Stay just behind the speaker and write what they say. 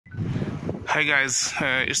Hi guys,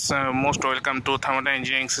 it's most welcome to Thermodyne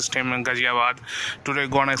Engineering System in Ghaziabad. Today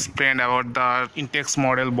gonna explain about the Intech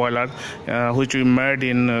model boiler which we made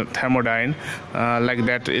in Thermodyne. Like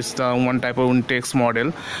that is the one type of Intech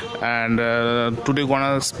model, and today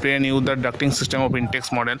gonna explain you the ducting system of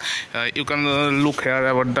Intech model. You can look here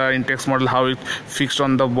about the Intech model, how it fixed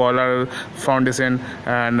on the boiler foundation,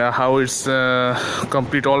 and how it's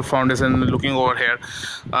complete all foundation looking over here.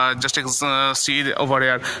 Just see over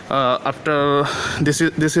here. After this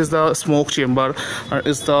is the smoke chamber,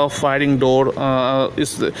 is the firing door,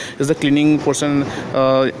 is the cleaning portion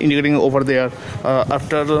indicating over there.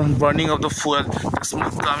 After burning of the fuel, the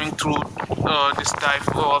smoke coming through this type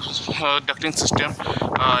of ducting system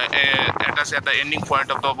attached at the ending point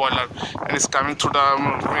of the boiler, and it's coming through the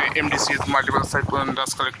MDC, multiple cycle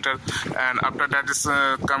dust collector, and after that is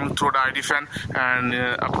coming through the ID fan, and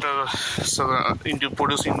after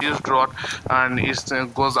produce induced draft, and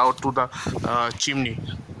it goes out to the chimney.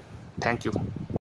 Thank you.